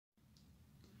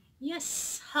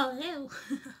Yes, hello.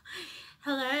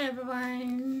 Hello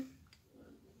everyone.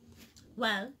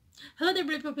 Well, hello there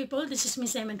beautiful people. This is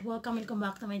Miss Em and welcome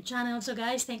back to my channel. So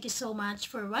guys, thank you so much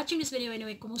for watching this video.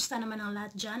 Anyway, kumusta naman ang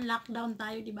lahat dyan? Lockdown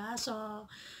tayo, diba? So,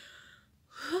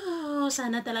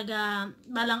 sana talaga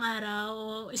balang araw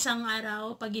o isang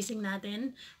araw pagising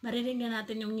natin, marinig na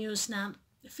natin yung news na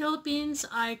Philippines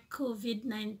are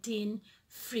COVID-19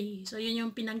 free. So, yun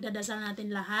yung pinagdadasal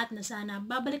natin lahat na sana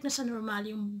babalik na sa normal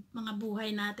yung mga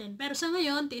buhay natin. Pero sa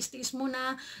ngayon, tiis-tiis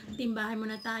muna, timbahan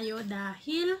muna tayo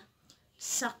dahil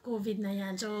sa COVID na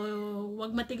yan. So,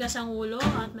 wag matigas ang ulo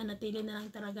at manatili na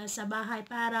lang talaga sa bahay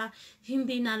para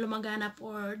hindi na lumaganap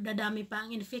or dadami pa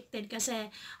ang infected. Kasi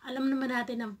alam naman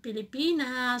natin ng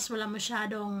Pilipinas, wala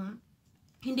masyadong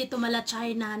hindi tumala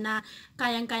China na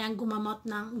kayang-kayang gumamot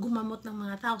ng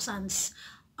mga thousands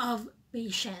of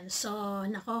patients. So,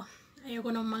 nako,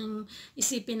 ayoko namang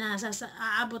isipin na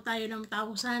aabot tayo ng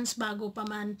thousands bago pa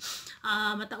man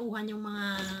matauhan yung mga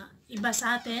iba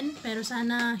sa atin. Pero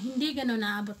sana hindi ganun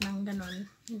naabot ng ganun.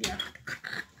 Hindi ako.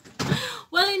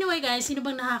 Well, anyway guys, sino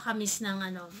bang nakakamiss ng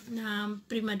ng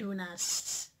primadonas?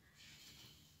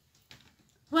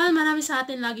 Well, marami sa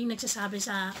atin laging nagsasabi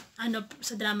sa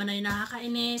sa drama na yun,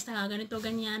 nakakainis, ganito,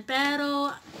 ganyan. Pero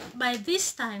by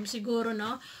this time siguro,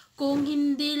 no, kung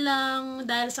hindi lang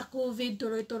dahil sa COVID,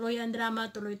 tuloy-tuloy ang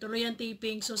drama, tuloy-tuloy ang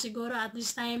taping. So siguro at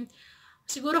this time,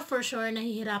 siguro for sure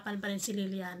nahihirapan pa rin si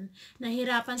Lilian.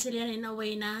 Nahihirapan si Lilian in a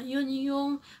way na yun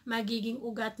yung magiging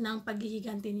ugat ng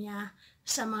paghihiganti niya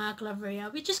sa mga Claveria,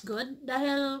 which is good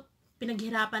dahil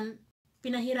pinahirapan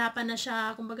na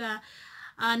siya, kumbaga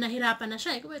nahirapan na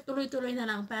siya, tuloy-tuloy na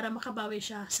lang para makabawi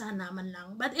siya, sana man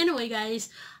lang. But anyway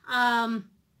guys,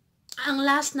 ang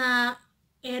last na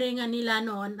airingan nila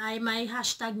noon ay may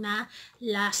hashtag na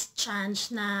last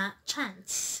chance na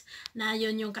chance. Na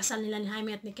yun yung kasal nila ni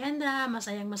Jaime at ni Kendra,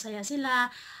 masayang masaya sila,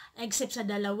 except sa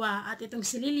dalawa. At itong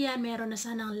si Lilian, meron na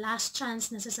sanang last chance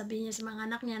na sasabihin niya sa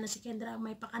mga anak niya na si Kendra ang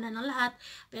may pakanan ng lahat.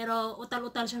 Pero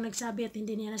utal-utal siyang nagsabi at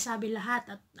hindi niya nasabi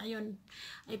lahat. At ayun,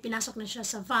 ay pinasok na siya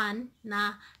sa van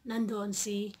na nandoon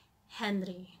si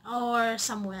Henry or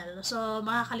Samuel. So,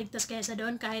 makakaligtas kaya sa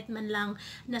doon kahit man lang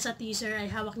nasa teaser ay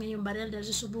hawak niya yung baril dahil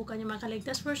susubukan niya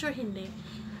makaligtas. For sure, hindi.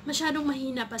 Masyadong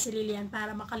mahina pa si Lilian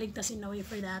para makaligtas in a way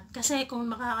for that. Kasi kung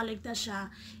makakaligtas siya,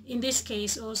 in this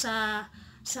case, o sa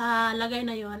lagay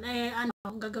na yon ay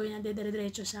gagawin niya,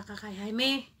 dire-diretso sa kay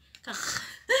Jaime.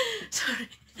 Sorry.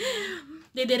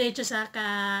 Didiretso sa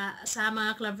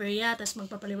mga Claveria, tapos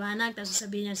magpapaliwanag, tapos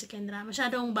sasabihin niya si Kendra,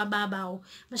 masyadong mababaw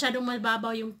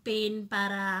yung pain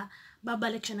para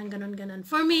babalik siya ng ganon-ganon.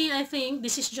 For me, I think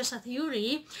this is just a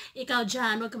theory. Ikaw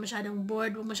dyan, huwag ka masyadong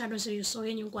bored, huwag masyadong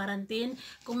seryosohin yung quarantine.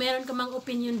 Kung meron ka mang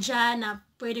opinion dyan na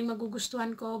pwedeng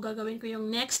magugustuhan ko, gagawin ko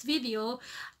yung next video,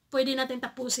 pwede natin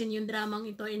tapusin yung dramang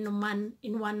ito in 1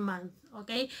 month.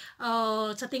 Okay?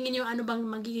 Sa tingin nyo, ano bang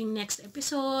magiging next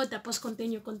episode? Tapos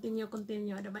continue.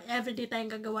 Diba? Everyday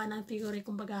tayong gagawa ng theory,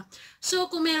 kumbaga.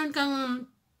 So, kung meron kang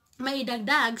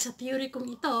maidagdag sa theory kong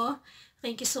ito,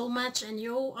 thank you so much and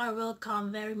you are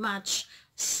welcome very much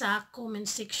sa comment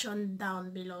section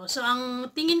down below. So, ang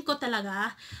tingin ko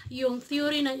talaga, yung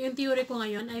theory ko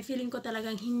ngayon ay feeling ko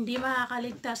talagang hindi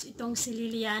makakaligtas itong si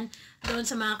Lilian doon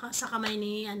sa kamay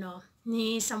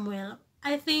ni Samuel.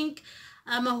 I think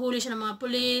mahuli siya ng mga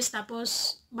pulis,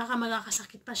 tapos baka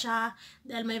magkakasakit pa siya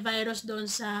dahil may virus doon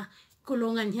sa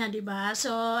kulungan niya, diba? So,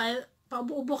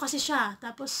 paubo kasi siya,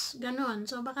 tapos ganon.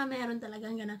 So, baka meron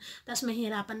talagang ganon. Tapos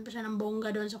mahirapan pa siya ng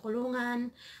bongga doon sa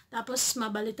kulungan. Tapos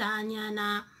mabalitaan niya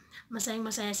na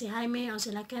masayang-masaya si Jaime o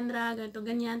sila Kendra, ganito,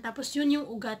 ganyan. Tapos yun yung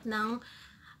ugat ng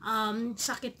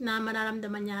sakit na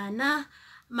mararamdaman niya na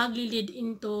magli-lead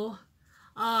into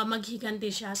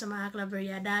maghiganti siya sa mga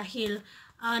Claveria dahil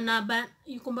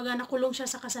kumbaga nakulong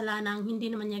siya sa kasalanang hindi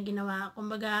naman niya ginawa.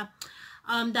 Kumbaga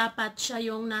dapat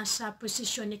siya yung nasa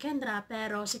posisyon ni Kendra,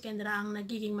 pero si Kendra ang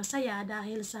nagiging masaya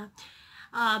dahil sa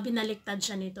binaliktad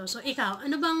siya nito. So ikaw,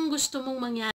 ano bang gusto mong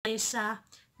mangyari sa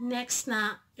next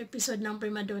na episode ng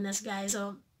Primadonas, guys?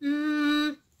 So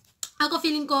ako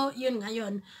feeling ko yun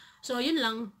ngayon. So yun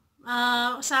lang.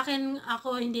 Sa akin,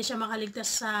 ako hindi siya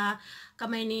makaligtas sa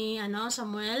kamay ni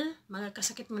Samuel.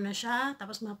 Magkasakit mo na siya,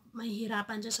 tapos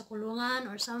mahihirapan siya sa kulungan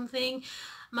or something.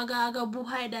 Mag-aagaw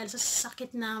buhay dahil sa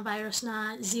sakit na virus,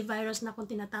 na Z-virus na kung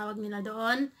tinatawag nila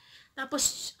doon.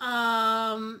 Tapos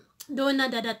doon na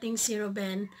dadating si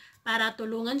Ruben para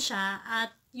tulungan siya, at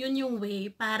yun yung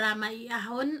way para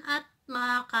maiahon at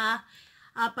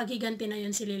paghiganti na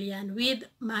yun si Lilian with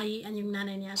Mai and yung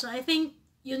nanay niya. So I think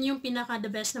yun yung pinaka the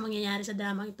best na mangyayari sa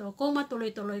drama ito kung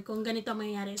matuloy-tuloy, kung ganito ang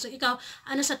mangyayari. So ikaw,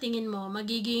 ano sa tingin mo?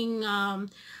 Magiging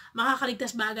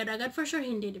makakaligtas ba agad-agad? For sure,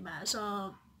 hindi, diba?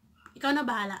 So, ikaw na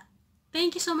bahala.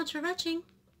 Thank you so much for watching.